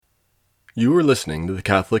You are listening to the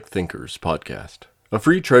Catholic Thinkers Podcast, a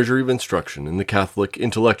free treasury of instruction in the Catholic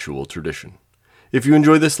intellectual tradition. If you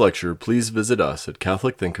enjoy this lecture, please visit us at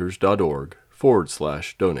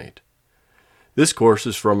catholicthinkers.org/donate. This course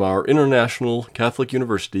is from our International Catholic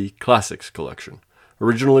University Classics Collection,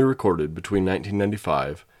 originally recorded between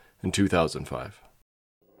 1995 and 2005.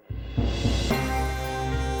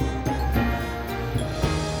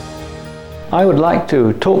 I would like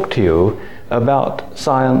to talk to you about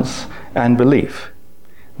science and belief.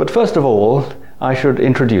 But first of all, I should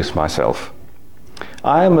introduce myself.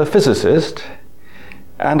 I am a physicist,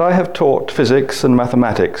 and I have taught physics and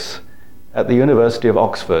mathematics at the University of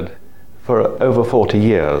Oxford for over 40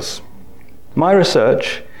 years. My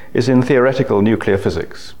research is in theoretical nuclear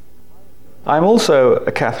physics. I'm also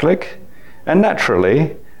a Catholic, and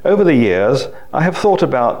naturally, over the years, I have thought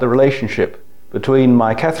about the relationship between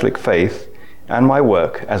my Catholic faith and my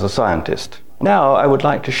work as a scientist. Now I would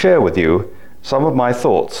like to share with you some of my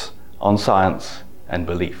thoughts on science and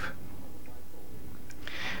belief.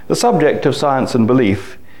 The subject of science and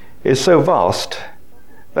belief is so vast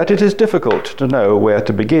that it is difficult to know where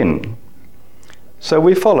to begin. So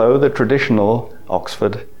we follow the traditional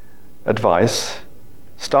Oxford advice: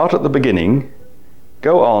 start at the beginning,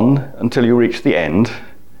 go on until you reach the end,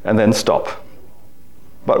 and then stop.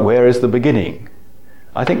 But where is the beginning?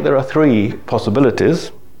 I think there are three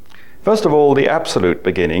possibilities. First of all, the absolute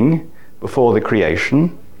beginning, before the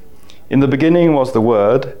creation. In the beginning was the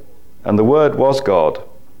Word, and the Word was God.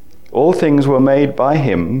 All things were made by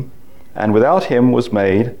him, and without him was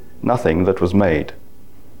made nothing that was made.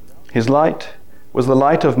 His light was the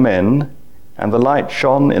light of men, and the light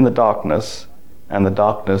shone in the darkness, and the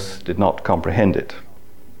darkness did not comprehend it.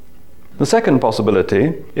 The second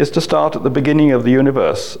possibility is to start at the beginning of the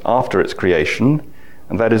universe after its creation,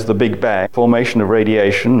 and that is the Big Bang, formation of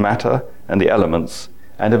radiation, matter, and the elements,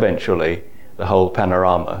 and eventually the whole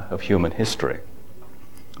panorama of human history.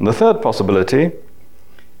 And the third possibility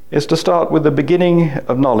is to start with the beginning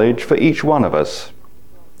of knowledge for each one of us.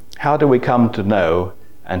 How do we come to know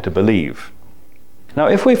and to believe? Now,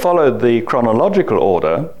 if we followed the chronological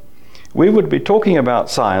order, we would be talking about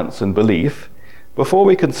science and belief before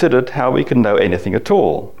we considered how we can know anything at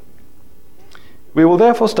all. We will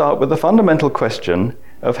therefore start with the fundamental question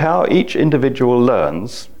of how each individual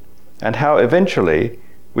learns, and how eventually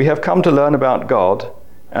we have come to learn about God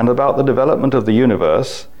and about the development of the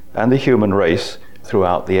universe and the human race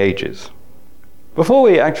throughout the ages. Before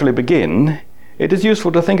we actually begin, it is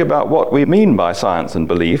useful to think about what we mean by science and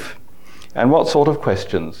belief, and what sort of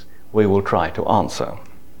questions we will try to answer.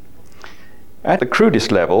 At the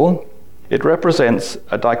crudest level, it represents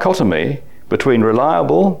a dichotomy between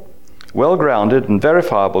reliable, well-grounded and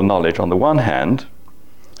verifiable knowledge on the one hand,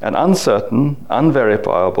 and uncertain,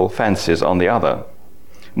 unverifiable fancies on the other.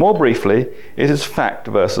 More briefly, it is fact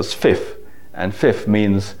versus fiff, and fiff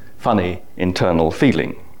means funny internal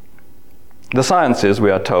feeling. The sciences,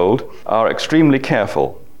 we are told, are extremely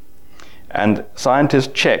careful, and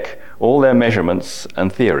scientists check all their measurements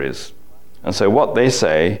and theories, and so what they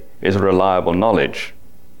say is reliable knowledge.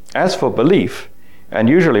 As for belief, and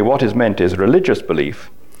usually what is meant is religious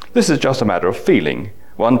belief, this is just a matter of feeling.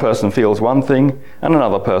 One person feels one thing, and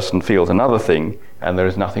another person feels another thing, and there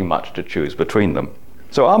is nothing much to choose between them.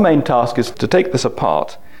 So our main task is to take this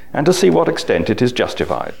apart and to see what extent it is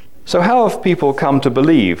justified. So how have people come to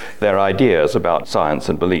believe their ideas about science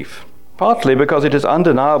and belief? Partly because it is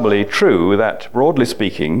undeniably true that, broadly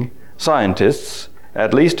speaking, scientists,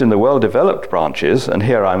 at least in the well-developed branches, and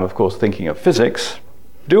here I'm of course thinking of physics,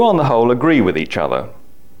 do on the whole agree with each other.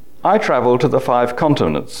 I travel to the 5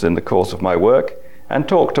 continents in the course of my work and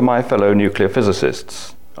talk to my fellow nuclear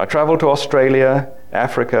physicists. I travel to Australia,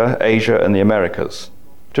 Africa, Asia, and the Americas,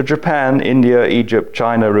 to Japan, India, Egypt,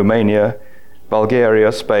 China, Romania,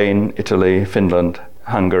 Bulgaria, Spain, Italy, Finland,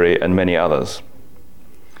 Hungary, and many others.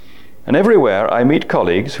 And everywhere I meet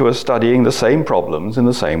colleagues who are studying the same problems in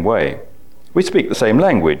the same way. We speak the same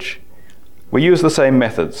language, we use the same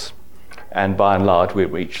methods, and by and large we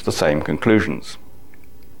reach the same conclusions.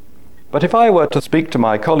 But if I were to speak to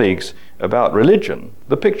my colleagues about religion,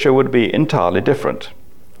 the picture would be entirely different.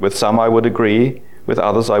 With some I would agree, with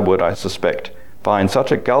others I would, I suspect, find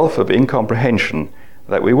such a gulf of incomprehension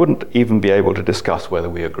that we wouldn't even be able to discuss whether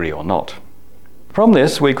we agree or not. From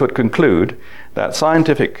this we could conclude that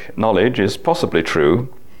scientific knowledge is possibly true,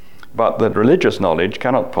 but that religious knowledge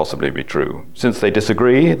cannot possibly be true. Since they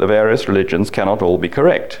disagree, the various religions cannot all be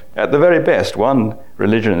correct. At the very best, one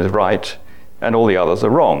religion is right and all the others are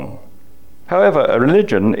wrong. However, a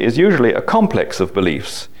religion is usually a complex of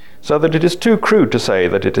beliefs, so that it is too crude to say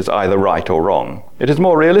that it is either right or wrong. It is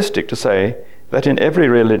more realistic to say that in every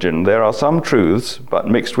religion there are some truths, but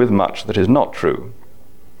mixed with much that is not true.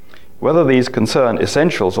 Whether these concern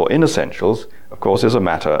essentials or inessentials, of course, is a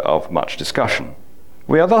matter of much discussion.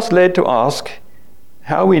 We are thus led to ask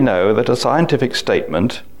how we know that a scientific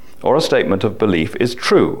statement or a statement of belief is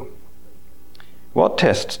true. What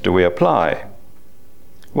tests do we apply?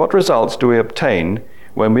 What results do we obtain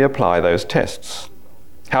when we apply those tests?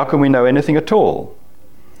 How can we know anything at all?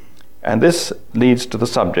 And this leads to the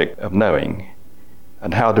subject of knowing.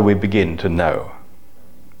 And how do we begin to know?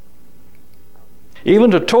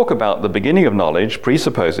 Even to talk about the beginning of knowledge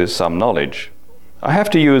presupposes some knowledge. I have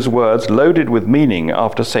to use words loaded with meaning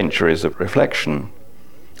after centuries of reflection,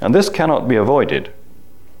 and this cannot be avoided.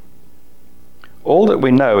 All that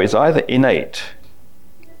we know is either innate,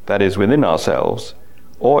 that is within ourselves,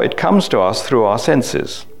 or it comes to us through our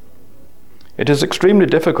senses. It is extremely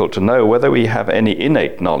difficult to know whether we have any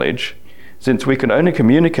innate knowledge, since we can only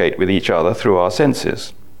communicate with each other through our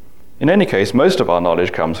senses. In any case, most of our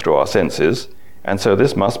knowledge comes through our senses, and so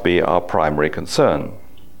this must be our primary concern.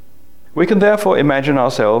 We can therefore imagine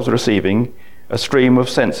ourselves receiving a stream of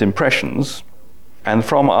sense impressions, and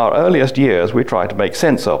from our earliest years we try to make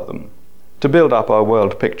sense of them, to build up our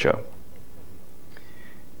world picture.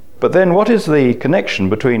 But then what is the connection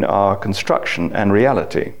between our construction and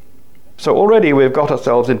reality? So already we've got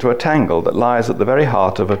ourselves into a tangle that lies at the very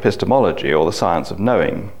heart of epistemology, or the science of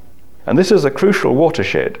knowing. And this is a crucial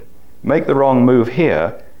watershed. Make the wrong move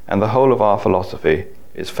here, and the whole of our philosophy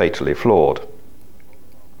is fatally flawed.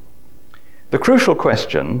 The crucial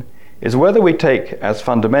question is whether we take as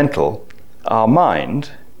fundamental our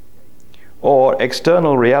mind or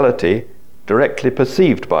external reality directly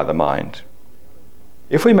perceived by the mind.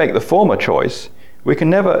 If we make the former choice, we can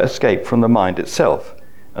never escape from the mind itself,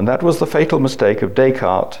 and that was the fatal mistake of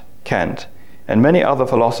Descartes, Kant, and many other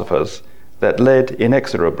philosophers that led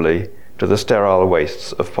inexorably to the sterile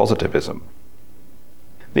wastes of positivism.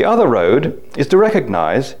 The other road is to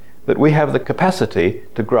recognize that we have the capacity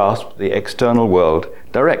to grasp the external world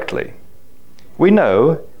directly. We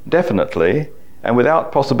know, definitely, and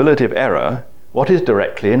without possibility of error, what is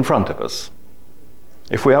directly in front of us.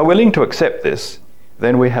 If we are willing to accept this,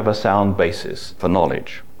 then we have a sound basis for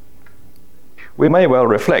knowledge. We may well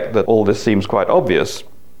reflect that all this seems quite obvious,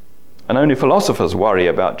 and only philosophers worry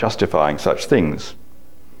about justifying such things.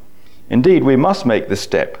 Indeed, we must make this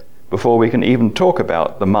step before we can even talk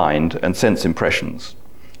about the mind and sense impressions,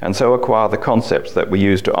 and so acquire the concepts that we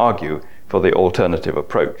use to argue for the alternative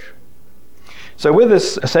approach. So with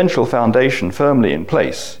this essential foundation firmly in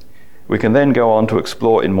place, we can then go on to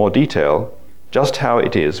explore in more detail just how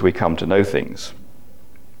it is we come to know things.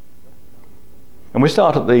 And we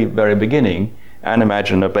start at the very beginning and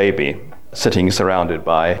imagine a baby sitting surrounded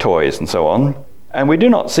by toys and so on. And we do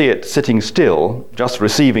not see it sitting still, just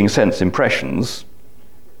receiving sense impressions,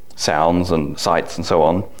 sounds and sights and so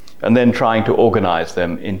on, and then trying to organize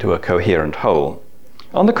them into a coherent whole.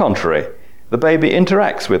 On the contrary, the baby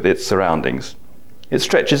interacts with its surroundings. It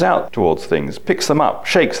stretches out towards things, picks them up,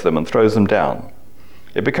 shakes them and throws them down.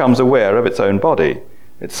 It becomes aware of its own body.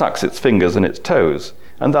 It sucks its fingers and its toes,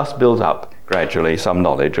 and thus builds up gradually some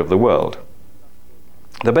knowledge of the world.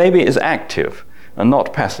 The baby is active and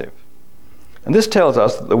not passive. And this tells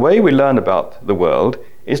us that the way we learn about the world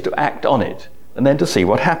is to act on it and then to see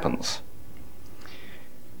what happens.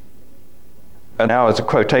 And now as a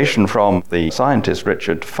quotation from the scientist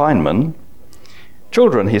Richard Feynman,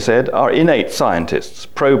 children, he said, are innate scientists,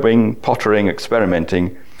 probing, pottering,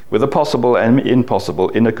 experimenting with the possible and impossible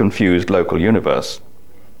in a confused local universe.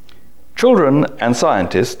 Children and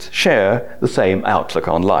scientists share the same outlook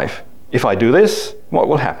on life. If I do this, what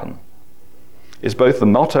will happen? Is both the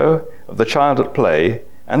motto of the child at play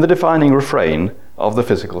and the defining refrain of the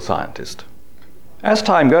physical scientist. As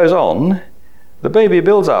time goes on, the baby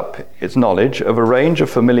builds up its knowledge of a range of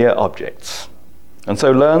familiar objects, and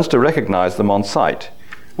so learns to recognize them on sight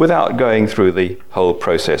without going through the whole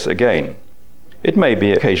process again. It may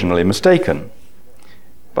be occasionally mistaken,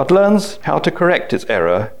 but learns how to correct its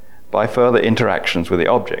error by further interactions with the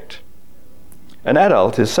object. An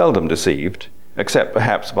adult is seldom deceived, except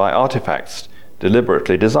perhaps by artifacts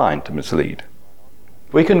deliberately designed to mislead.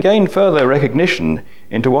 We can gain further recognition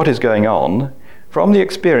into what is going on from the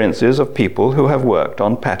experiences of people who have worked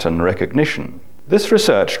on pattern recognition. This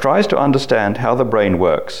research tries to understand how the brain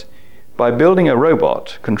works by building a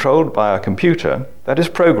robot controlled by a computer that is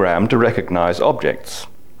programmed to recognize objects.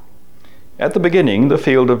 At the beginning, the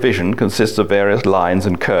field of vision consists of various lines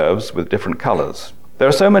and curves with different colors. There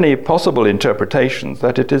are so many possible interpretations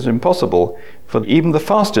that it is impossible for even the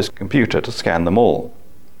fastest computer to scan them all.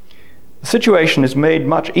 The situation is made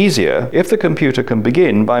much easier if the computer can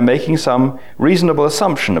begin by making some reasonable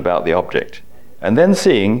assumption about the object, and then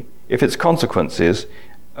seeing if its consequences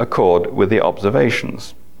accord with the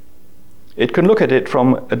observations. It can look at it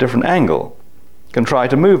from a different angle, can try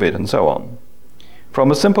to move it, and so on.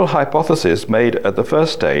 From a simple hypothesis made at the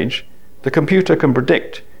first stage, the computer can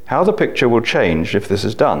predict how the picture will change if this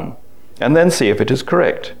is done, and then see if it is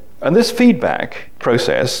correct. And this feedback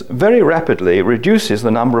process very rapidly reduces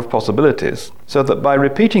the number of possibilities, so that by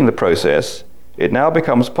repeating the process, it now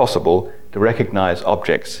becomes possible to recognize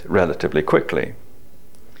objects relatively quickly.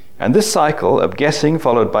 And this cycle of guessing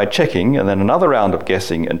followed by checking and then another round of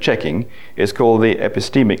guessing and checking is called the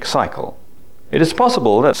epistemic cycle. It is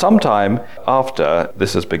possible that sometime after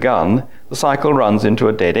this has begun, the cycle runs into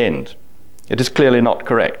a dead end. It is clearly not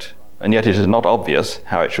correct, and yet it is not obvious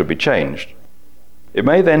how it should be changed. It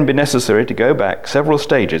may then be necessary to go back several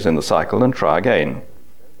stages in the cycle and try again.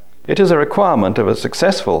 It is a requirement of a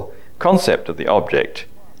successful concept of the object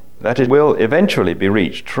that it will eventually be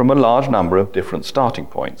reached from a large number of different starting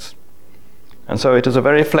points. And so it is a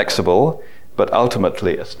very flexible, but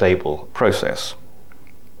ultimately a stable process.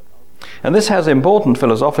 And this has important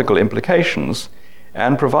philosophical implications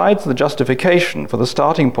and provides the justification for the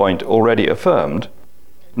starting point already affirmed,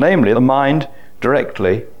 namely the mind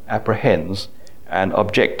directly apprehends an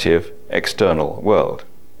objective external world.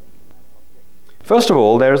 First of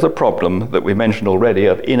all, there is the problem that we mentioned already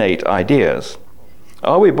of innate ideas.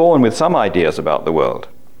 Are we born with some ideas about the world?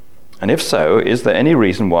 And if so, is there any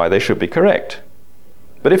reason why they should be correct?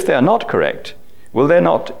 But if they are not correct, will they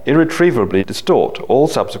not irretrievably distort all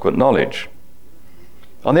subsequent knowledge?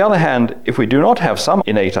 On the other hand, if we do not have some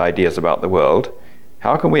innate ideas about the world,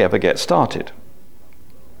 how can we ever get started?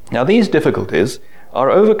 Now, these difficulties are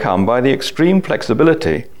overcome by the extreme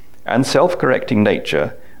flexibility and self-correcting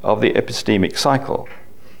nature of the epistemic cycle.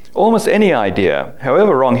 Almost any idea,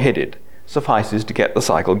 however wrong-headed, suffices to get the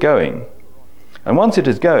cycle going. And once it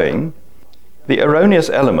is going, the erroneous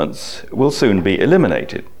elements will soon be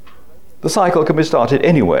eliminated. The cycle can be started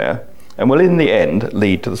anywhere and will in the end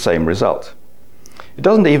lead to the same result. It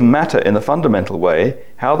doesn't even matter in the fundamental way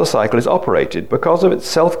how the cycle is operated. Because of its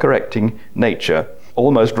self-correcting nature,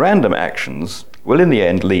 almost random actions will in the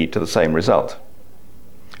end lead to the same result.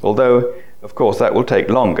 Although, of course, that will take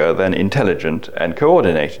longer than intelligent and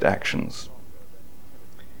coordinated actions.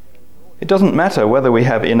 It doesn't matter whether we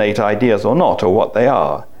have innate ideas or not, or what they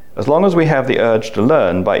are. As long as we have the urge to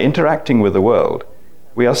learn by interacting with the world,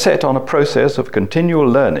 we are set on a process of continual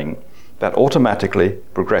learning that automatically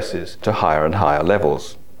progresses to higher and higher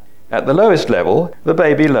levels. At the lowest level, the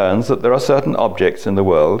baby learns that there are certain objects in the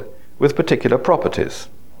world with particular properties.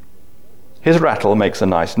 His rattle makes a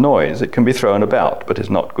nice noise. It can be thrown about, but is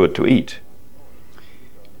not good to eat.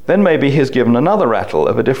 Then maybe he is given another rattle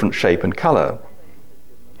of a different shape and color.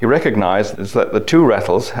 He recognizes that the two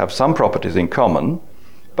rattles have some properties in common,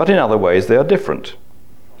 but in other ways they are different.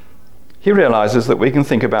 He realizes that we can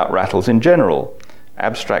think about rattles in general,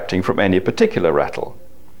 abstracting from any particular rattle.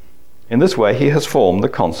 In this way, he has formed the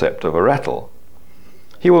concept of a rattle.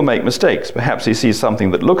 He will make mistakes. Perhaps he sees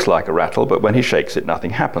something that looks like a rattle, but when he shakes it,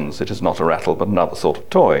 nothing happens. It is not a rattle, but another sort of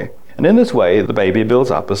toy. And in this way, the baby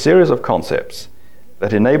builds up a series of concepts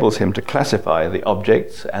that enables him to classify the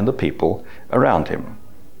objects and the people around him.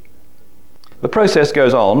 The process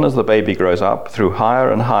goes on as the baby grows up through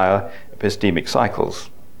higher and higher epistemic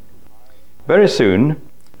cycles. Very soon,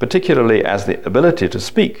 particularly as the ability to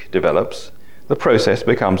speak develops, the process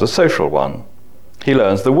becomes a social one. He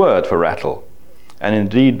learns the word for rattle, and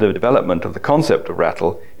indeed the development of the concept of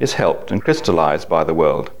rattle is helped and crystallized by the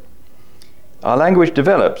world. Our language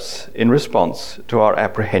develops in response to our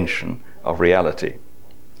apprehension of reality.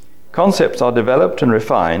 Concepts are developed and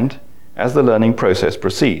refined as the learning process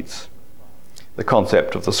proceeds. The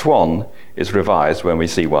concept of the swan is revised when we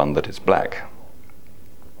see one that is black.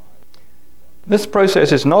 This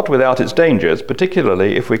process is not without its dangers,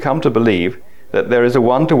 particularly if we come to believe that there is a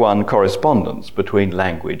one-to-one correspondence between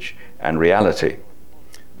language and reality.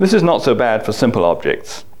 This is not so bad for simple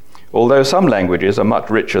objects, although some languages are much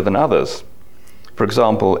richer than others. For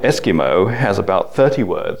example, Eskimo has about 30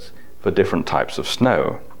 words for different types of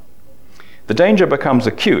snow. The danger becomes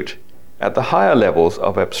acute at the higher levels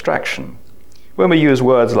of abstraction, when we use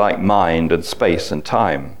words like mind and space and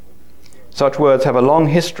time. Such words have a long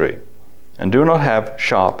history and do not have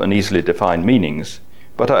sharp and easily defined meanings,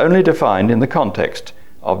 but are only defined in the context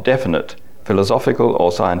of definite philosophical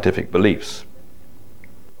or scientific beliefs.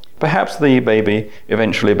 Perhaps the baby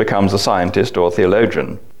eventually becomes a scientist or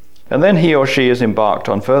theologian, and then he or she is embarked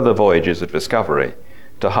on further voyages of discovery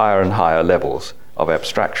to higher and higher levels of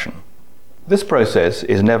abstraction. This process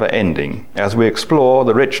is never ending as we explore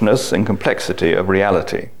the richness and complexity of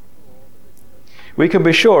reality. We can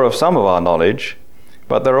be sure of some of our knowledge,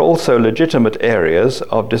 but there are also legitimate areas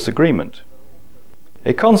of disagreement.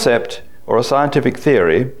 A concept or a scientific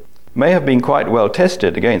theory may have been quite well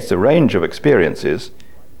tested against a range of experiences,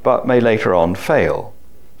 but may later on fail,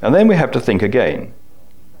 and then we have to think again.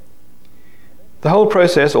 The whole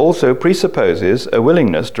process also presupposes a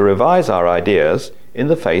willingness to revise our ideas in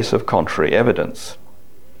the face of contrary evidence.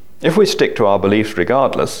 If we stick to our beliefs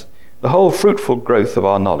regardless, the whole fruitful growth of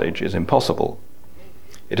our knowledge is impossible.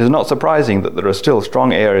 It is not surprising that there are still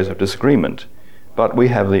strong areas of disagreement, but we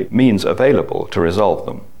have the means available to resolve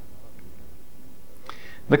them.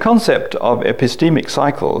 The concept of epistemic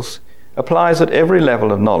cycles applies at every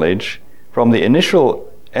level of knowledge, from the initial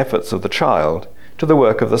efforts of the child to the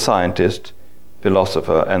work of the scientist,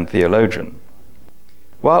 philosopher, and theologian.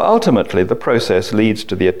 While ultimately the process leads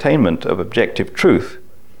to the attainment of objective truth,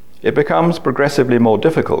 it becomes progressively more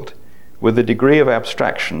difficult with the degree of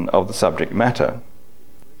abstraction of the subject matter.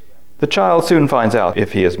 The child soon finds out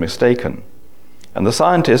if he is mistaken, and the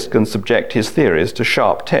scientist can subject his theories to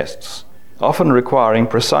sharp tests, often requiring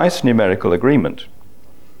precise numerical agreement.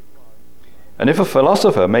 And if a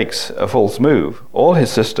philosopher makes a false move, all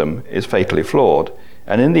his system is fatally flawed,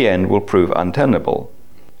 and in the end will prove untenable.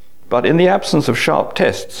 But in the absence of sharp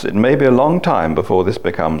tests, it may be a long time before this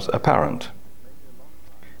becomes apparent.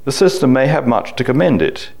 The system may have much to commend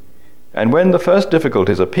it, and when the first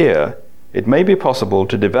difficulties appear, it may be possible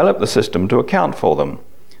to develop the system to account for them,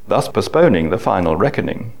 thus postponing the final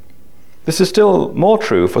reckoning. This is still more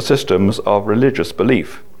true for systems of religious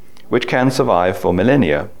belief, which can survive for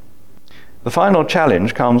millennia. The final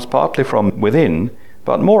challenge comes partly from within,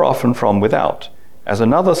 but more often from without, as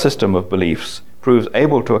another system of beliefs proves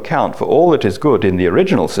able to account for all that is good in the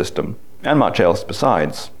original system, and much else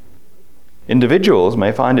besides. Individuals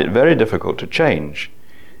may find it very difficult to change,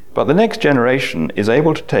 but the next generation is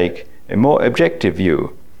able to take a more objective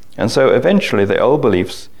view, and so eventually the old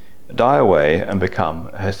beliefs die away and become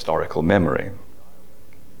a historical memory.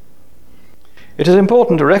 It is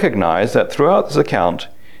important to recognize that throughout this account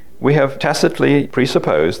we have tacitly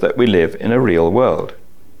presupposed that we live in a real world.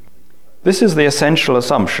 This is the essential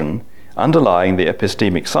assumption underlying the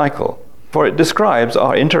epistemic cycle, for it describes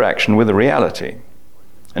our interaction with reality,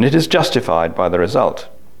 and it is justified by the result.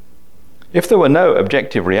 If there were no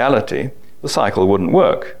objective reality, the cycle wouldn't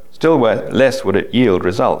work. Still less would it yield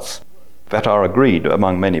results that are agreed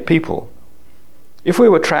among many people. If we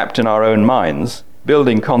were trapped in our own minds,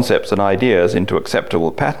 building concepts and ideas into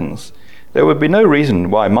acceptable patterns, there would be no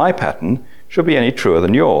reason why my pattern should be any truer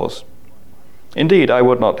than yours. Indeed, I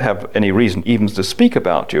would not have any reason even to speak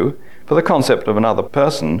about you, for the concept of another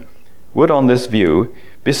person would, on this view,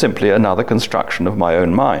 be simply another construction of my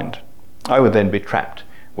own mind. I would then be trapped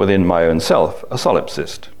within my own self, a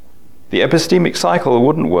solipsist. The epistemic cycle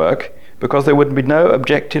wouldn't work because there would be no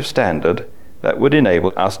objective standard that would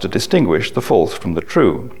enable us to distinguish the false from the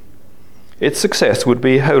true. Its success would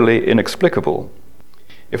be wholly inexplicable.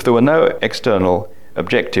 If there were no external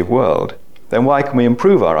objective world, then why can we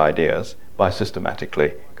improve our ideas by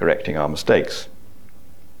systematically correcting our mistakes?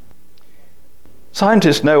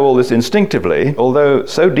 Scientists know all this instinctively, although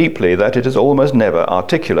so deeply that it is almost never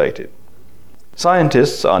articulated.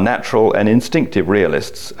 Scientists are natural and instinctive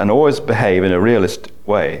realists and always behave in a realist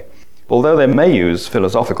way, although they may use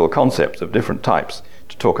philosophical concepts of different types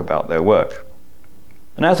to talk about their work.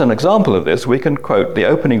 And as an example of this, we can quote the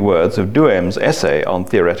opening words of Duhem's essay on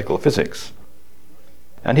theoretical physics.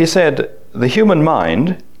 And he said, "The human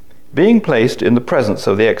mind, being placed in the presence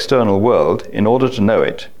of the external world in order to know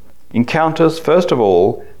it, encounters first of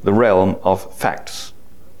all the realm of facts."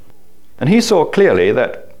 And he saw clearly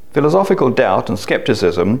that philosophical doubt and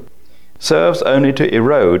skepticism serves only to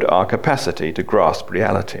erode our capacity to grasp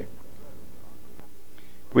reality.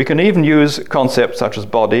 We can even use concepts such as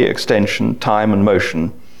body, extension, time, and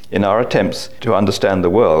motion in our attempts to understand the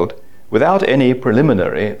world without any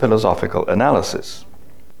preliminary philosophical analysis.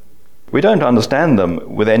 We don't understand them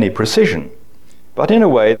with any precision, but in a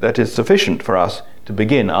way that is sufficient for us to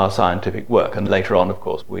begin our scientific work, and later on, of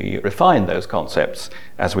course, we refine those concepts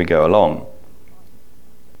as we go along.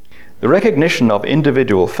 The recognition of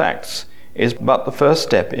individual facts is but the first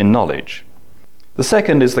step in knowledge. The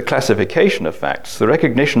second is the classification of facts, the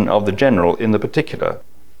recognition of the general in the particular.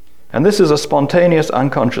 And this is a spontaneous,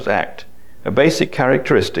 unconscious act, a basic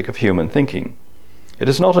characteristic of human thinking. It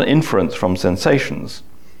is not an inference from sensations.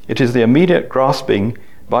 It is the immediate grasping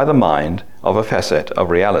by the mind of a facet of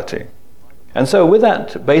reality. And so with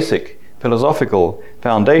that basic philosophical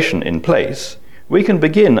foundation in place, we can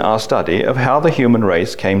begin our study of how the human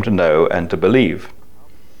race came to know and to believe.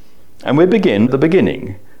 And we begin at the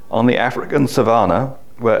beginning, on the African savanna,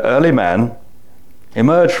 where early man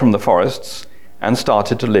emerged from the forests and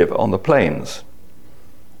started to live on the plains.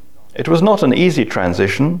 It was not an easy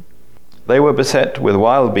transition. They were beset with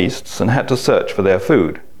wild beasts and had to search for their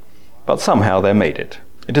food, but somehow they made it.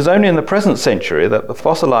 It is only in the present century that the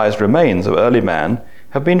fossilized remains of early man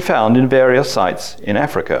have been found in various sites in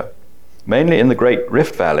Africa, mainly in the Great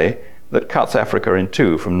Rift Valley that cuts Africa in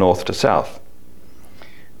two from north to south.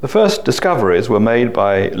 The first discoveries were made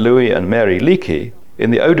by Louis and Mary Leakey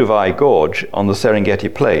in the Olduvai Gorge on the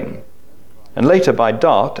Serengeti Plain, and later by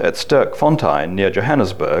Dart at Sterkfontein near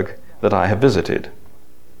Johannesburg that I have visited.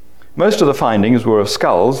 Most of the findings were of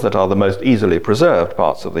skulls that are the most easily preserved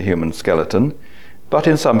parts of the human skeleton, but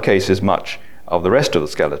in some cases much of the rest of the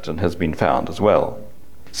skeleton has been found as well.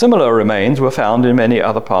 Similar remains were found in many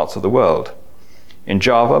other parts of the world, in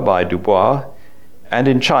Java by Dubois, and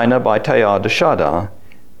in China by Teilhard de Chardin,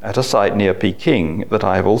 at a site near Peking that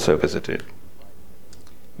I have also visited.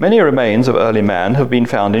 Many remains of early man have been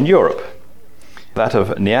found in Europe, that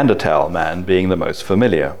of Neanderthal man being the most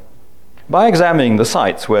familiar. By examining the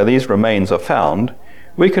sites where these remains are found,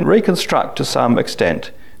 we can reconstruct to some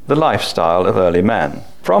extent the lifestyle of early man.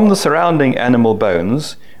 From the surrounding animal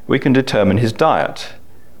bones, we can determine his diet,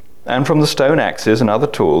 and from the stone axes and other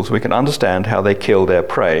tools, we can understand how they killed their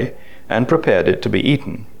prey and prepared it to be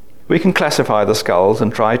eaten. We can classify the skulls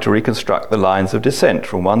and try to reconstruct the lines of descent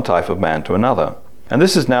from one type of man to another. And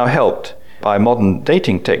this is now helped by modern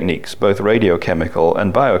dating techniques, both radiochemical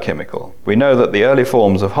and biochemical. We know that the early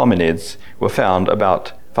forms of hominids were found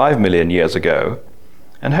about 5 million years ago,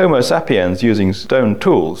 and Homo sapiens using stone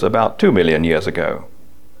tools about 2 million years ago.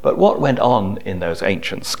 But what went on in those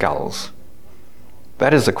ancient skulls?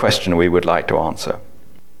 That is the question we would like to answer.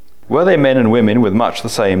 Were they men and women with much the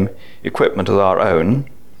same equipment as our own,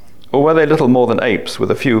 or were they little more than apes with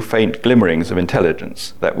a few faint glimmerings of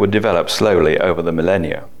intelligence that would develop slowly over the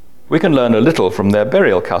millennia? We can learn a little from their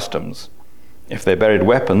burial customs. If they buried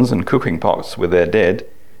weapons and cooking pots with their dead,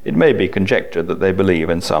 it may be conjectured that they believe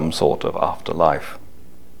in some sort of afterlife.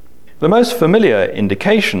 The most familiar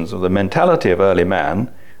indications of the mentality of early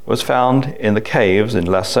man was found in the caves in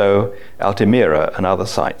Lascaux, Altamira, and other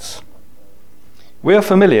sites. We are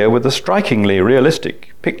familiar with the strikingly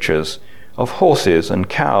realistic pictures of horses and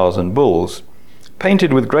cows and bulls,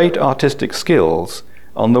 painted with great artistic skills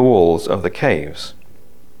on the walls of the caves.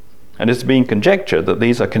 And it's been conjectured that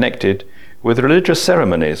these are connected with religious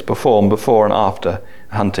ceremonies performed before and after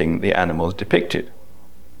hunting the animals depicted.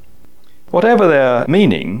 Whatever their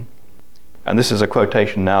meaning, and this is a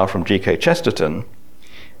quotation now from G.K. Chesterton,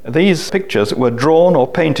 these pictures were drawn or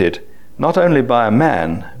painted not only by a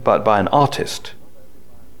man, but by an artist.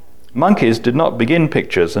 Monkeys did not begin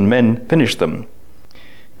pictures and men finished them.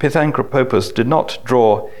 Pithecanthropus did not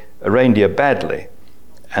draw a reindeer badly,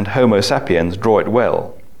 and Homo sapiens draw it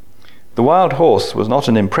well. The wild horse was not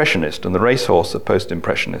an impressionist, and the racehorse a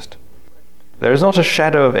post-impressionist. There is not a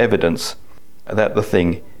shadow of evidence that the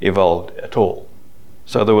thing evolved at all.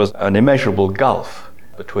 So there was an immeasurable gulf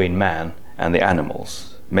between man and the animals.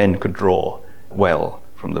 Men could draw well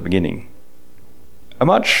from the beginning. A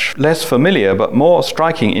much less familiar but more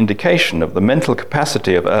striking indication of the mental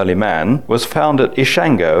capacity of early man was found at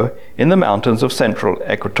Ishango in the mountains of central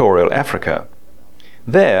equatorial Africa.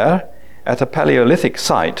 There, at a Paleolithic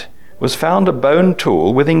site, was found a bone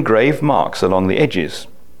tool with engraved marks along the edges.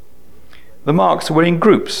 The marks were in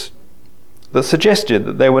groups that suggested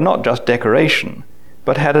that they were not just decoration,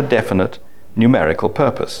 but had a definite numerical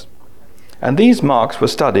purpose. And these marks were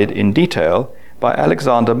studied in detail by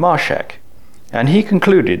Alexander Marshak, and he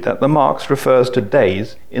concluded that the marks refers to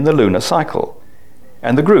days in the lunar cycle,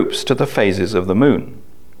 and the groups to the phases of the moon.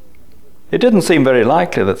 It didn't seem very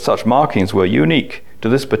likely that such markings were unique to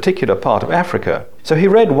this particular part of Africa, so he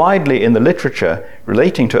read widely in the literature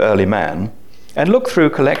relating to early man and looked through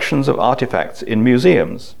collections of artifacts in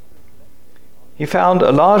museums. He found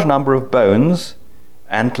a large number of bones,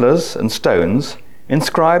 antlers, and stones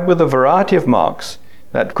inscribed with a variety of marks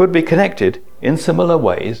that could be connected in similar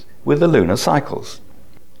ways with the lunar cycles.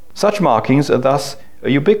 Such markings are thus a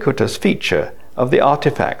ubiquitous feature of the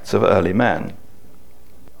artifacts of early man.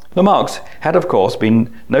 The marks had, of course,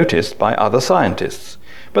 been noticed by other scientists,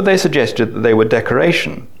 but they suggested that they were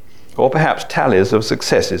decoration, or perhaps tallies of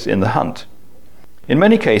successes in the hunt. In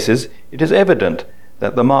many cases, it is evident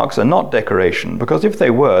that the marks are not decoration, because if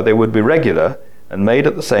they were, they would be regular and made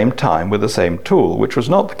at the same time with the same tool, which was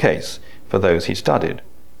not the case for those he studied.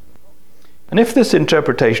 And if this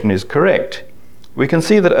interpretation is correct, we can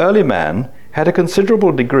see that early man had a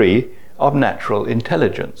considerable degree of natural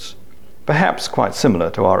intelligence, perhaps quite similar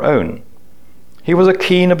to our own. He was a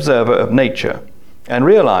keen observer of nature and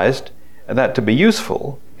realized that to be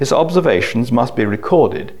useful, his observations must be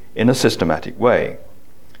recorded in a systematic way.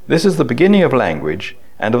 This is the beginning of language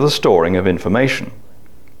and of the storing of information.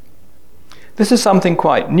 This is something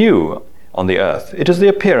quite new on the earth. It is the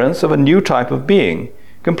appearance of a new type of being,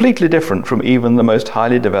 completely different from even the most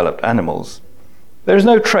highly developed animals. There is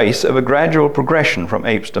no trace of a gradual progression from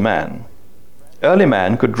apes to man. Early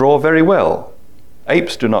man could draw very well.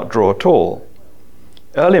 Apes do not draw at all.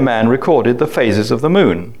 Early man recorded the phases of the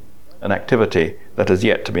moon, an activity that has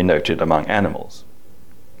yet to be noted among animals.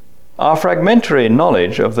 Our fragmentary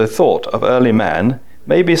knowledge of the thought of early man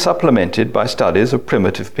may be supplemented by studies of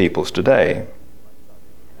primitive peoples today.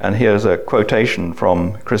 And here's a quotation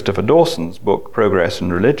from Christopher Dawson's book, Progress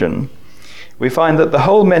and Religion. We find that the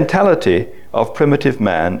whole mentality of primitive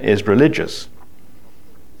man is religious.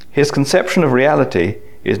 His conception of reality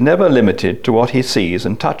is never limited to what he sees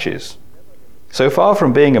and touches. So far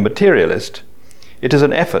from being a materialist, it is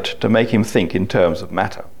an effort to make him think in terms of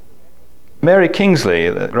matter. Mary Kingsley,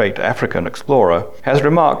 the great African explorer, has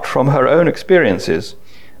remarked from her own experiences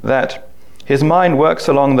that his mind works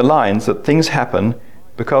along the lines that things happen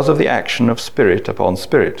because of the action of spirit upon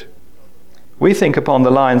spirit. We think upon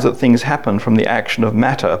the lines that things happen from the action of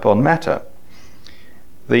matter upon matter.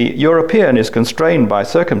 The European is constrained by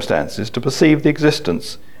circumstances to perceive the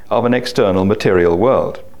existence of an external material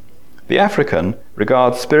world. The African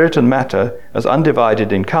regards spirit and matter as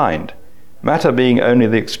undivided in kind, matter being only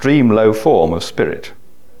the extreme low form of spirit.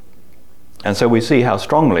 And so we see how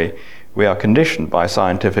strongly we are conditioned by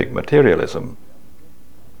scientific materialism.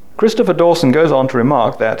 Christopher Dawson goes on to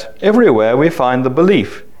remark that everywhere we find the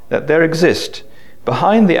belief that there exists,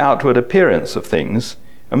 behind the outward appearance of things,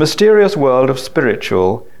 a mysterious world of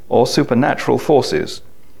spiritual or supernatural forces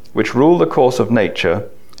which rule the course of nature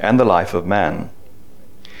and the life of man.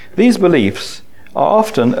 These beliefs are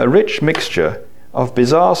often a rich mixture of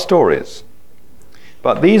bizarre stories,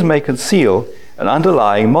 but these may conceal an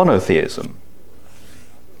underlying monotheism.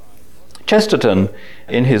 Chesterton,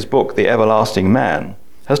 in his book The Everlasting Man,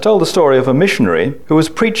 has told the story of a missionary who was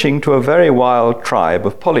preaching to a very wild tribe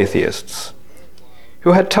of polytheists,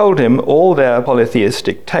 who had told him all their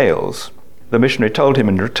polytheistic tales. The missionary told him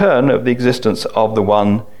in return of the existence of the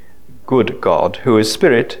one good God, who is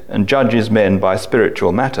spirit and judges men by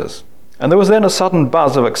spiritual matters. And there was then a sudden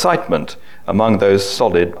buzz of excitement among those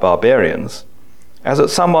solid barbarians, as at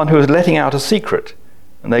someone who was letting out a secret,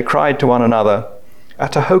 and they cried to one another,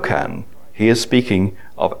 "Atahokan, he is speaking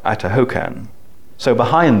of Atahokan." So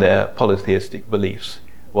behind their polytheistic beliefs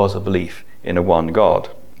was a belief in a one God.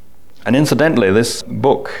 And incidentally, this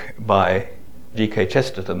book by G.K.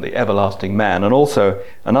 Chesterton, The Everlasting Man, and also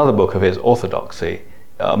another book of his, Orthodoxy,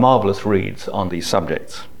 are marvelous reads on these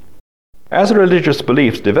subjects. As religious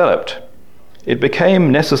beliefs developed, it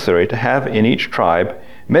became necessary to have in each tribe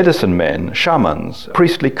medicine men, shamans,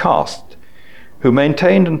 priestly caste, who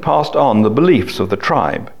maintained and passed on the beliefs of the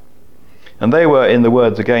tribe. And they were, in the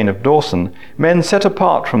words again of Dawson, men set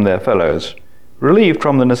apart from their fellows, relieved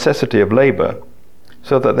from the necessity of labor,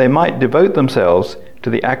 so that they might devote themselves to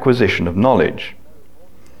the acquisition of knowledge.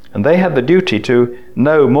 And they had the duty to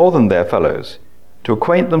know more than their fellows, to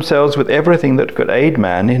acquaint themselves with everything that could aid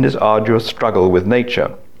man in his arduous struggle with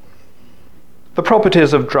nature. The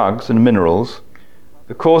properties of drugs and minerals,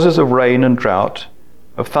 the causes of rain and drought,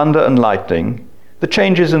 of thunder and lightning, the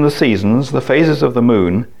changes in the seasons, the phases of the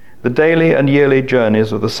moon, the daily and yearly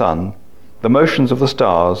journeys of the sun, the motions of the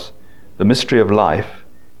stars, the mystery of life,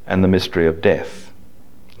 and the mystery of death.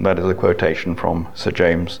 That is a quotation from Sir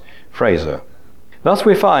James Frazer. Thus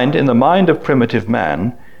we find in the mind of primitive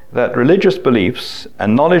man that religious beliefs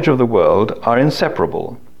and knowledge of the world are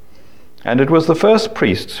inseparable, and it was the first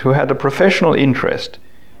priests who had a professional interest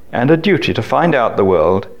and a duty to find out the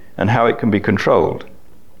world and how it can be controlled.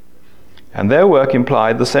 And their work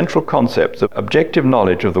implied the central concepts of objective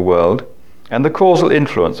knowledge of the world and the causal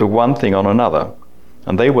influence of one thing on another,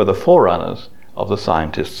 and they were the forerunners of the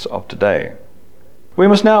scientists of today. We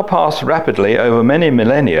must now pass rapidly over many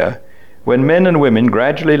millennia when men and women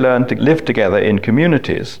gradually learned to live together in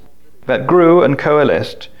communities that grew and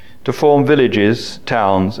coalesced to form villages,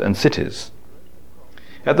 towns, and cities.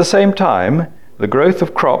 At the same time, the growth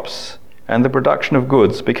of crops and the production of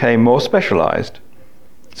goods became more specialized,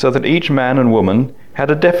 so that each man and woman had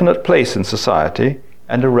a definite place in society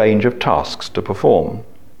and a range of tasks to perform.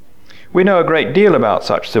 We know a great deal about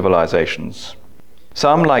such civilizations.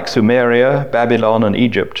 Some, like Sumeria, Babylon, and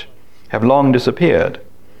Egypt, have long disappeared.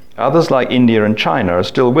 Others, like India and China, are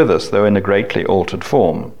still with us, though in a greatly altered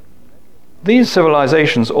form. These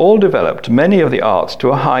civilizations all developed many of the arts to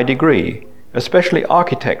a high degree, especially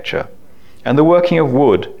architecture and the working of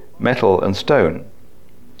wood, metal, and stone.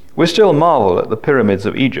 We still marvel at the pyramids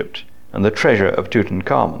of Egypt and the treasure of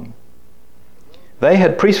Tutankhamun. They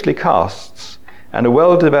had priestly castes and a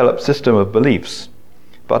well-developed system of beliefs,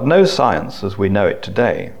 but no science as we know it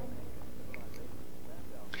today.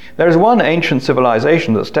 There is one ancient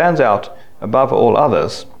civilization that stands out above all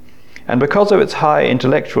others, and because of its high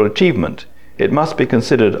intellectual achievement, it must be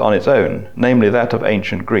considered on its own, namely that of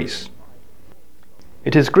ancient Greece.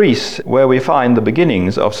 It is Greece where we find the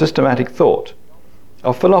beginnings of systematic thought,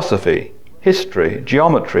 of philosophy, history,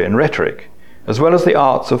 geometry, and rhetoric, as well as the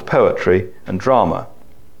arts of poetry and drama,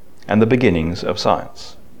 and the beginnings of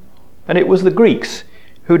science. And it was the Greeks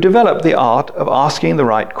who developed the art of asking the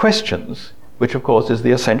right questions, which of course is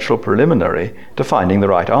the essential preliminary to finding the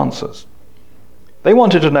right answers. They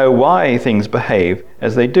wanted to know why things behave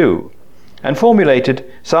as they do, and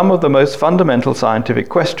formulated some of the most fundamental scientific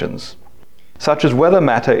questions, such as whether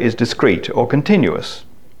matter is discrete or continuous.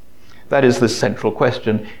 That is the central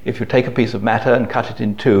question. If you take a piece of matter and cut it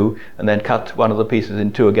in two, and then cut one of the pieces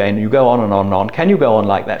in two again, you go on and on and on. Can you go on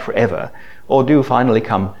like that forever? Or do you finally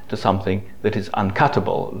come to something that is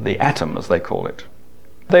uncuttable, the atom as they call it?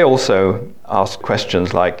 They also ask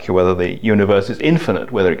questions like whether the universe is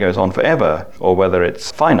infinite, whether it goes on forever, or whether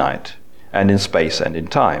it's finite, and in space and in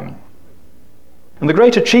time. And the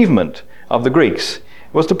great achievement of the Greeks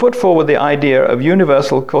was to put forward the idea of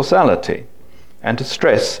universal causality, and to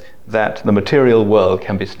stress that the material world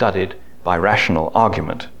can be studied by rational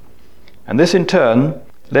argument. And this in turn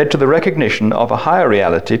led to the recognition of a higher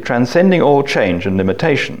reality transcending all change and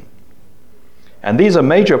limitation. And these are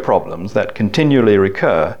major problems that continually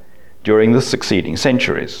recur during the succeeding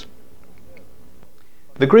centuries.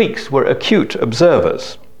 The Greeks were acute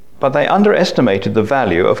observers, but they underestimated the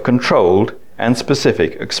value of controlled and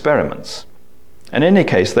specific experiments. In any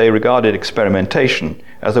case, they regarded experimentation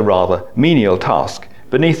as a rather menial task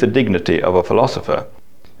beneath the dignity of a philosopher,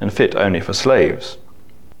 and fit only for slaves.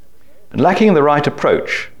 And lacking the right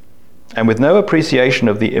approach, and with no appreciation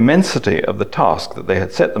of the immensity of the task that they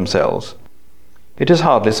had set themselves, it is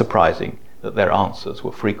hardly surprising that their answers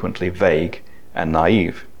were frequently vague and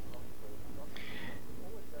naive.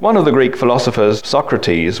 One of the Greek philosophers,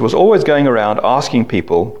 Socrates, was always going around asking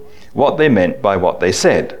people what they meant by what they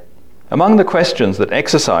said. Among the questions that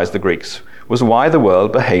exercised the Greeks was why the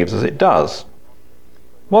world behaves as it does.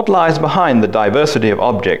 What lies behind the diversity of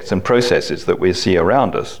objects and processes that we see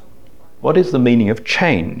around us? What is the meaning of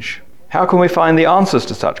change? How can we find the answers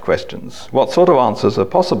to such questions? What sort of answers are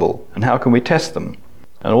possible, and how can we test them?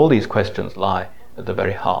 And all these questions lie at the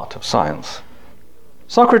very heart of science.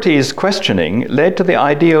 Socrates' questioning led to the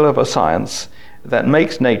ideal of a science that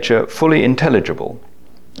makes nature fully intelligible,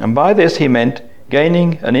 and by this he meant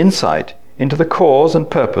gaining an insight into the cause and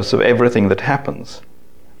purpose of everything that happens.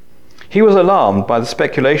 He was alarmed by the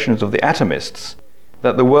speculations of the atomists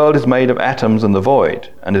that the world is made of atoms and the void,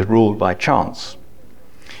 and is ruled by chance.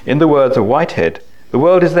 In the words of Whitehead, the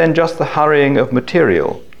world is then just the hurrying of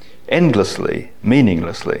material, endlessly,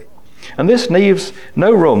 meaninglessly. And this leaves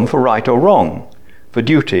no room for right or wrong, for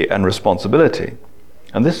duty and responsibility.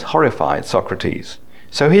 And this horrified Socrates.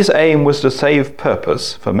 So his aim was to save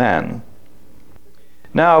purpose for man.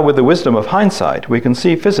 Now, with the wisdom of hindsight, we can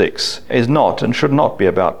see physics is not and should not be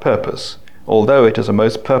about purpose, although it is a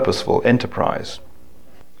most purposeful enterprise.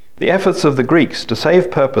 The efforts of the Greeks to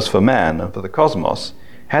save purpose for man and for the cosmos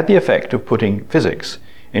had the effect of putting physics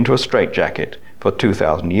into a straitjacket for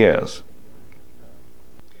 2,000 years.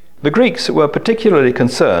 The Greeks were particularly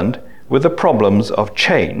concerned with the problems of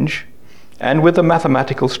change and with the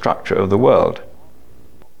mathematical structure of the world.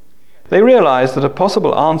 They realized that a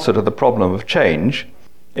possible answer to the problem of change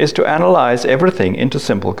is to analyze everything into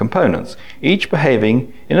simple components, each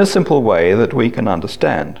behaving in a simple way that we can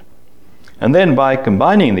understand. And then by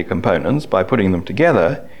combining the components, by putting them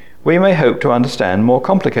together, we may hope to understand more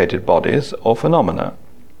complicated bodies or phenomena.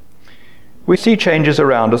 We see changes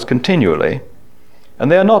around us continually, and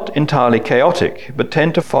they are not entirely chaotic, but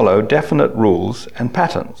tend to follow definite rules and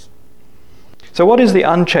patterns. So what is the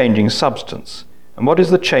unchanging substance, and what is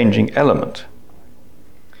the changing element?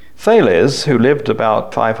 Thales, who lived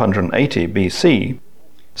about 580 BC,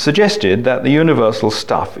 suggested that the universal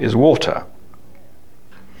stuff is water.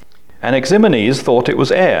 Anaximenes thought it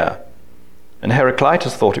was air, and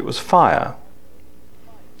Heraclitus thought it was fire.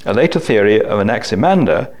 A later theory of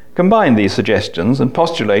Anaximander combined these suggestions and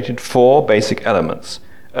postulated 4 basic elements: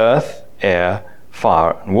 earth, air,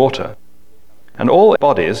 fire, and water. And all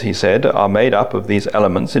bodies, he said, are made up of these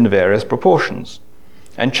elements in various proportions,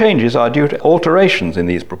 and changes are due to alterations in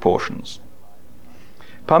these proportions.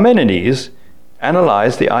 Parmenides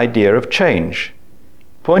analyzed the idea of change,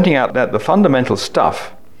 pointing out that the fundamental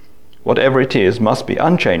stuff, whatever it is, must be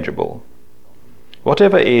unchangeable.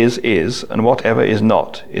 Whatever is, and whatever is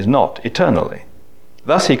not eternally.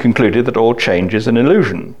 Thus he concluded that all change is an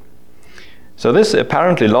illusion. So this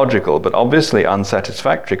apparently logical but obviously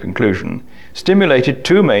unsatisfactory conclusion stimulated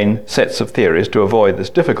two main sets of theories to avoid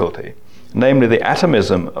this difficulty, namely the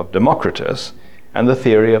atomism of Democritus and the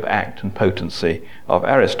theory of act and potency of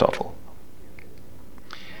Aristotle.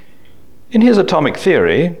 In his atomic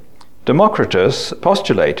theory, Democritus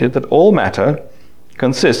postulated that all matter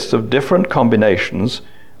consists of different combinations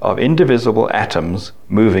of indivisible atoms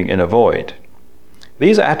moving in a void.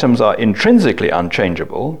 These atoms are intrinsically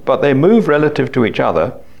unchangeable, but they move relative to each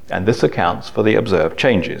other, and this accounts for the observed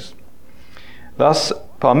changes. Thus,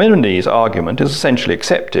 Parmenides' argument is essentially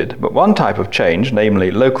accepted, but one type of change, namely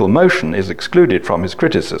local motion, is excluded from his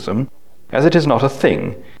criticism, as it is not a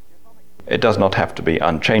thing. It does not have to be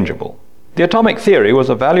unchangeable. The atomic theory was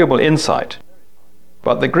a valuable insight,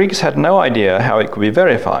 but the Greeks had no idea how it could be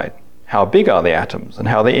verified. How big are the atoms, and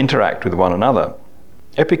how they interact with one another?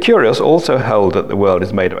 Epicurus also held that the world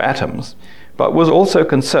is made of atoms, but was also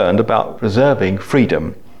concerned about preserving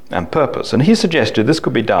freedom and purpose, and he suggested this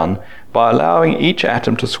could be done by allowing each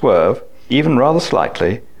atom to swerve, even rather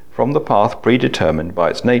slightly, from the path predetermined by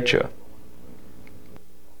its nature.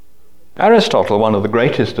 Aristotle, one of the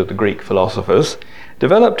greatest of the Greek philosophers,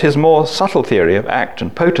 developed his more subtle theory of act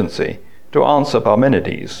and potency to answer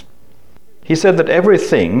Parmenides. He said that every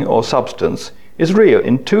thing or substance is real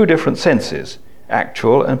in two different senses,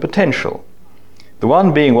 actual and potential, the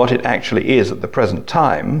one being what it actually is at the present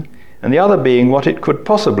time, and the other being what it could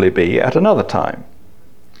possibly be at another time.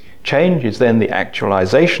 Change is then the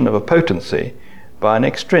actualization of a potency by an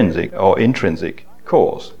extrinsic or intrinsic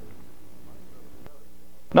cause.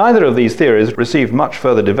 Neither of these theories received much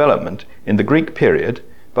further development in the Greek period,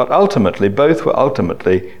 but ultimately both were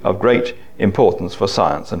of great importance for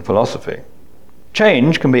science and philosophy.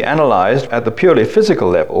 Change can be analyzed at the purely physical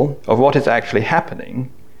level of what is actually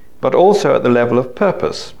happening, but also at the level of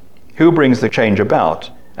purpose. Who brings the change about,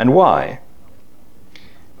 and why?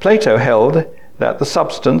 Plato held that the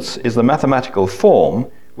substance is the mathematical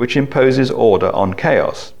form which imposes order on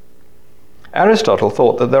chaos. Aristotle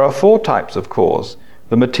thought that there are four types of cause: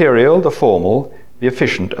 the material, the formal, the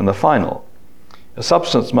efficient, and the final. A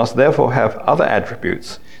substance must therefore have other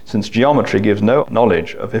attributes, since geometry gives no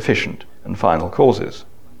knowledge of efficient and final causes.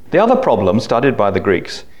 The other problem studied by the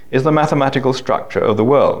Greeks is the mathematical structure of the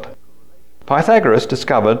world. Pythagoras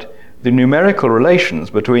discovered the numerical relations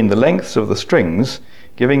between the lengths of the strings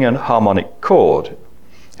giving a harmonic chord,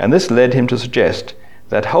 and this led him to suggest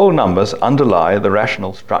that whole numbers underlie the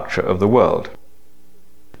rational structure of the world.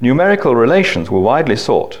 Numerical relations were widely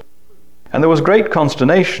sought, and there was great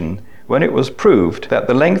consternation when it was proved that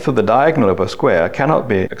the length of the diagonal of a square cannot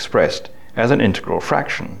be expressed as an integral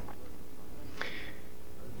fraction.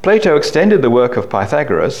 Plato extended the work of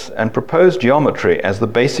Pythagoras and proposed geometry as the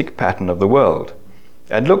basic pattern of the world,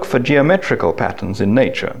 and looked for geometrical patterns in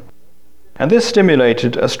nature. And this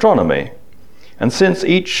stimulated astronomy, and since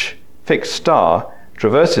each fixed star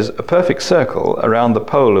traverses a perfect circle around the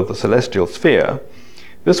pole of the celestial sphere,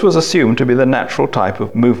 this was assumed to be the natural type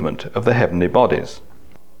of movement of the heavenly bodies.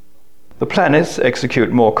 The planets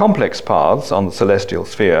execute more complex paths on the celestial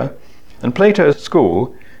sphere, and Plato's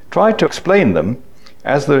school tried to explain them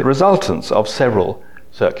as the resultants of several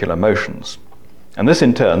circular motions, and this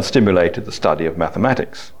in turn stimulated the study of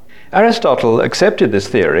mathematics. Aristotle accepted this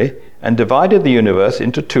theory and divided the universe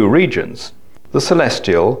into two regions, the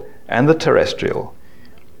celestial and the terrestrial,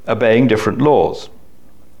 obeying different laws.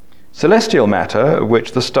 Celestial matter, of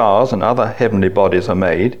which the stars and other heavenly bodies are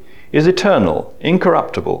made, is eternal,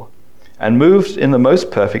 incorruptible, and moves in the most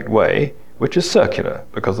perfect way, which is circular,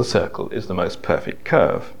 because the circle is the most perfect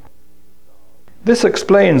curve. This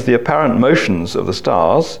explains the apparent motions of the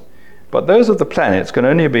stars, but those of the planets can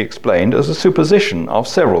only be explained as a superposition of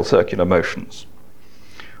several circular motions.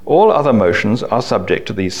 All other motions are subject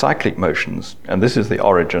to these cyclic motions, and this is the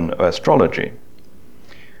origin of astrology.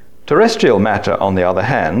 Terrestrial matter, on the other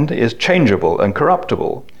hand, is changeable and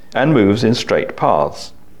corruptible, and moves in straight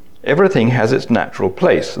paths. Everything has its natural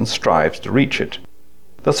place and strives to reach it.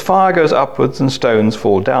 Thus fire goes upwards and stones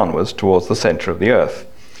fall downwards towards the center of the earth,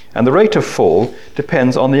 and the rate of fall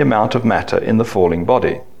depends on the amount of matter in the falling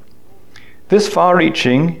body. This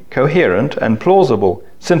far-reaching, coherent, and plausible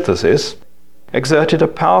synthesis exerted a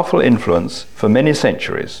powerful influence for many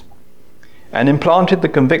centuries, and implanted the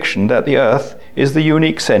conviction that the earth is the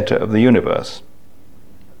unique center of the universe.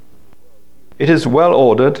 It is a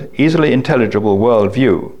well-ordered, easily intelligible world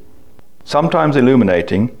view, sometimes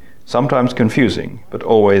illuminating, sometimes confusing, but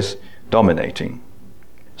always dominating.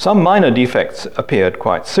 Some minor defects appeared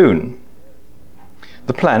quite soon.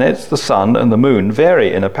 The planets, the Sun, and the Moon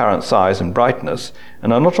vary in apparent size and brightness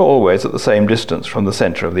and are not always at the same distance from the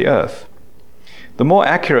center of the Earth. The more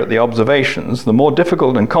accurate the observations, the more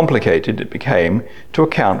difficult and complicated it became to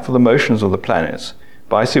account for the motions of the planets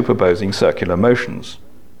by superposing circular motions.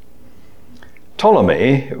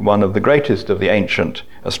 Ptolemy, one of the greatest of the ancient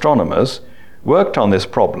astronomers, worked on this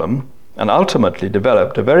problem and ultimately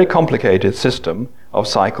developed a very complicated system of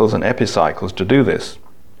cycles and epicycles to do this.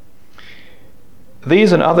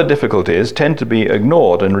 These and other difficulties tend to be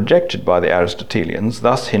ignored and rejected by the Aristotelians,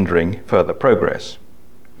 thus hindering further progress.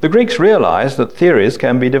 The Greeks realized that theories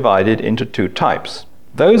can be divided into two types: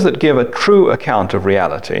 those that give a true account of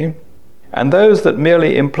reality, and those that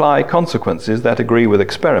merely imply consequences that agree with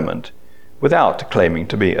experiment, without claiming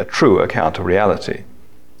to be a true account of reality.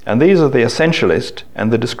 And these are the essentialist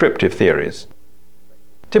and the descriptive theories,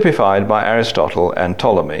 typified by Aristotle and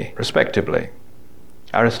Ptolemy, respectively.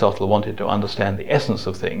 Aristotle wanted to understand the essence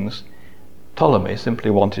of things. Ptolemy simply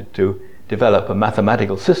wanted to develop a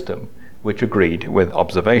mathematical system which agreed with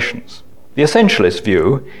observations. The essentialist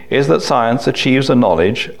view is that science achieves a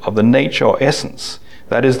knowledge of the nature or essence,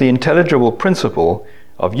 that is, the intelligible principle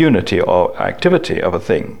of unity or activity of a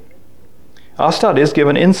thing. Our studies give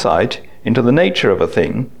an insight into the nature of a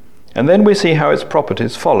thing, and then we see how its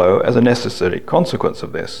properties follow as a necessary consequence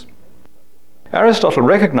of this. Aristotle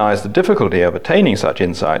recognized the difficulty of attaining such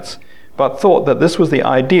insights, but thought that this was the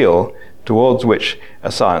ideal towards which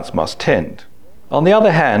a science must tend. On the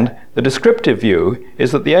other hand, the descriptive view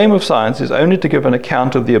is that the aim of science is only to give an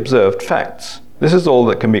account of the observed facts. This is all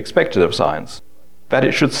that can be expected of science, that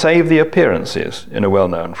it should save the appearances, in a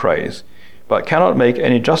well-known phrase, but cannot make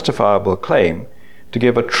any justifiable claim to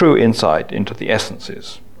give a true insight into the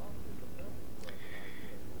essences.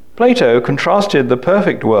 Plato contrasted the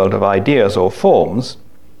perfect world of ideas or forms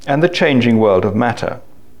and the changing world of matter.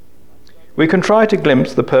 We can try to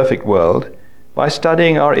glimpse the perfect world by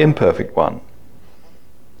studying our imperfect one,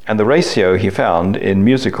 and the ratio he found in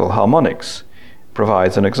musical harmonics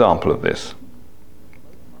provides an example of this.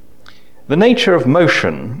 The nature of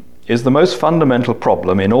motion is the most fundamental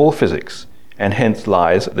problem in all physics, and hence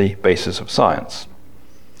lies at the basis of science.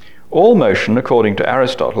 All motion, according to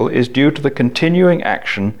Aristotle, is due to the continuing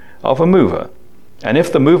action of a mover, and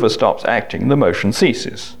if the mover stops acting, the motion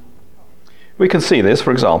ceases. We can see this,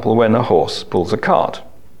 for example, when a horse pulls a cart.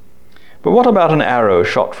 But what about an arrow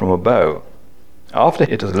shot from a bow? After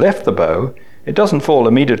it has left the bow, it doesn't fall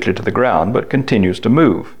immediately to the ground, but continues to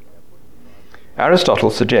move.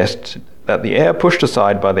 Aristotle suggests that the air pushed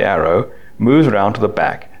aside by the arrow moves round to the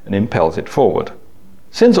back and impels it forward.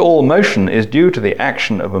 Since all motion is due to the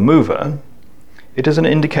action of a mover, it is an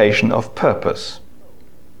indication of purpose.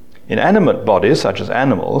 In animate bodies, such as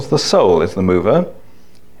animals, the soul is the mover,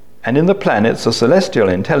 and in the planets, a celestial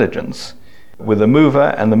intelligence, with the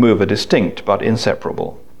mover and the mover distinct but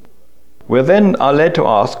inseparable. We then are led to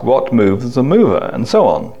ask what moves the mover, and so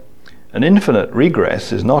on. An infinite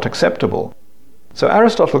regress is not acceptable. So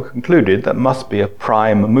Aristotle concluded that must be a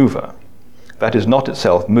prime mover, that is not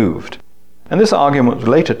itself moved. And this argument was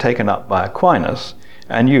later taken up by Aquinas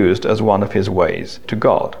and used as one of his ways to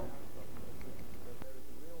God.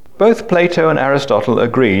 Both Plato and Aristotle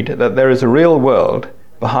agreed that there is a real world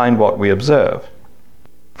behind what we observe.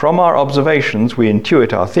 From our observations we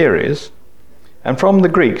intuit our theories, and from the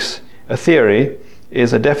Greeks, a theory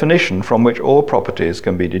is a definition from which all properties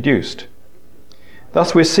can be deduced.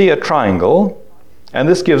 Thus we see a triangle, and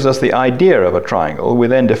this gives us the idea of a triangle. We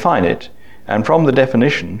then define it, and from the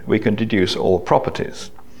definition we can deduce all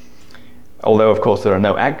properties. Although, of course, there are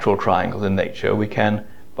no actual triangles in nature, we can,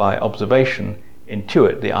 by observation,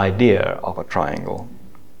 intuit the idea of a triangle.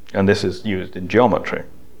 And this is used in geometry.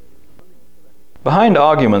 Behind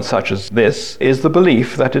arguments such as this is the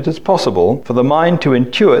belief that it is possible for the mind to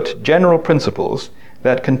intuit general principles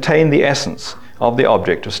that contain the essence of the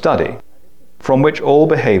object of study, from which all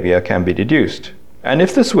behavior can be deduced. And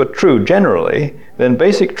if this were true generally, then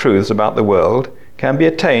basic truths about the world can be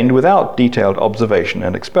attained without detailed observation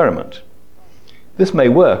and experiment. This may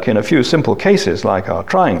work in a few simple cases like our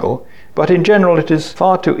triangle, but in general it is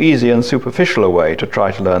far too easy and superficial a way to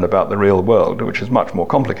try to learn about the real world, which is much more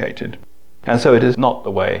complicated. And so it is not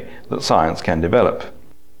the way that science can develop.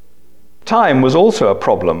 Time was also a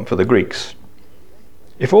problem for the Greeks.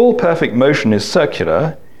 If all perfect motion is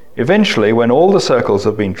circular, eventually when all the circles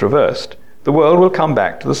have been traversed, the world will come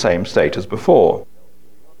back to the same state as before.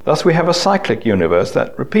 Thus we have a cyclic universe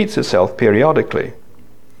that repeats itself periodically.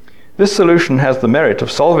 This solution has the merit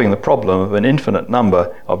of solving the problem of an infinite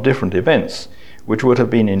number of different events, which would have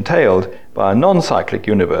been entailed by a non-cyclic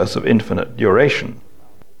universe of infinite duration.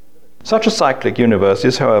 Such a cyclic universe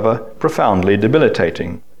is, however, profoundly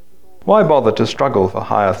debilitating. Why bother to struggle for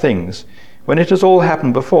higher things when it has all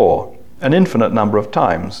happened before, an infinite number of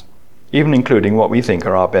times, even including what we think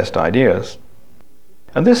are our best ideas?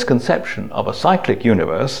 And this conception of a cyclic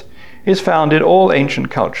universe is found in all ancient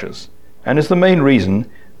cultures, and is the main reason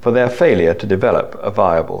for their failure to develop a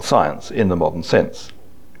viable science in the modern sense.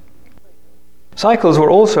 Cycles were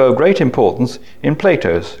also of great importance in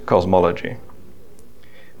Plato's cosmology.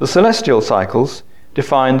 The celestial cycles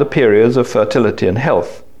defined the periods of fertility and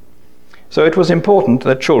health, so it was important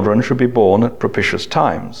that children should be born at propitious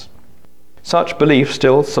times. Such beliefs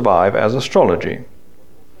still survive as astrology.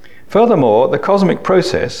 Furthermore, the cosmic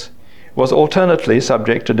process was alternately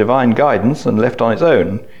subject to divine guidance and left on its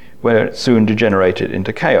own, where it soon degenerated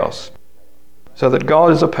into chaos. So that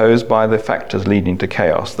God is opposed by the factors leading to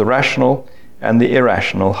chaos, the rational and the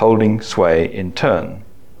irrational holding sway in turn.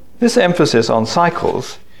 This emphasis on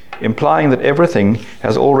cycles, implying that everything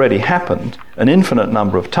has already happened an infinite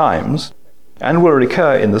number of times and will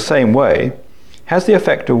recur in the same way, has the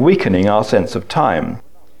effect of weakening our sense of time.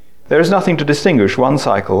 There is nothing to distinguish one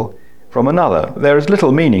cycle from another. There is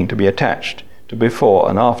little meaning to be attached to before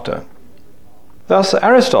and after. Thus,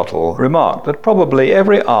 Aristotle remarked that probably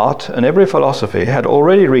every art and every philosophy had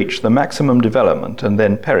already reached the maximum development and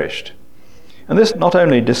then perished. And this not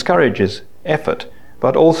only discourages effort,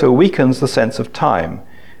 but also weakens the sense of time,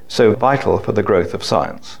 so vital for the growth of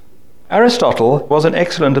science. Aristotle was an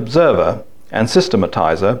excellent observer and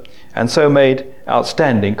systematizer, and so made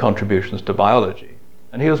outstanding contributions to biology.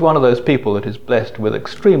 And he was one of those people that is blessed with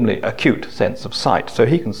extremely acute sense of sight, so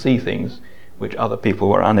he can see things which other people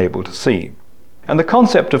were unable to see. And the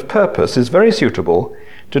concept of purpose is very suitable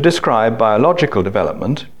to describe biological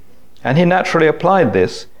development, and he naturally applied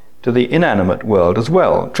this to the inanimate world as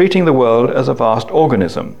well, treating the world as a vast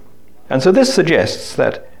organism. And so this suggests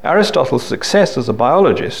that Aristotle's success as a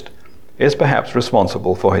biologist is perhaps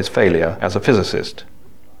responsible for his failure as a physicist.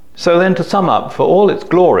 So then, to sum up, for all its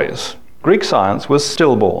glories, Greek science was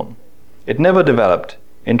stillborn. It never developed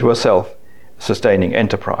into a self-sustaining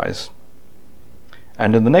enterprise.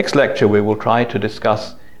 And in the next lecture we will try to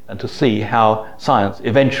discuss and to see how science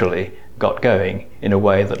eventually got going in a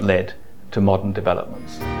way that led to modern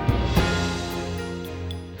developments.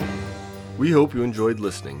 We hope you enjoyed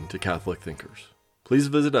listening to Catholic Thinkers. Please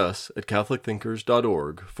visit us at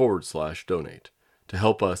catholicthinkers.org/donate to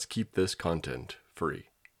help us keep this content free.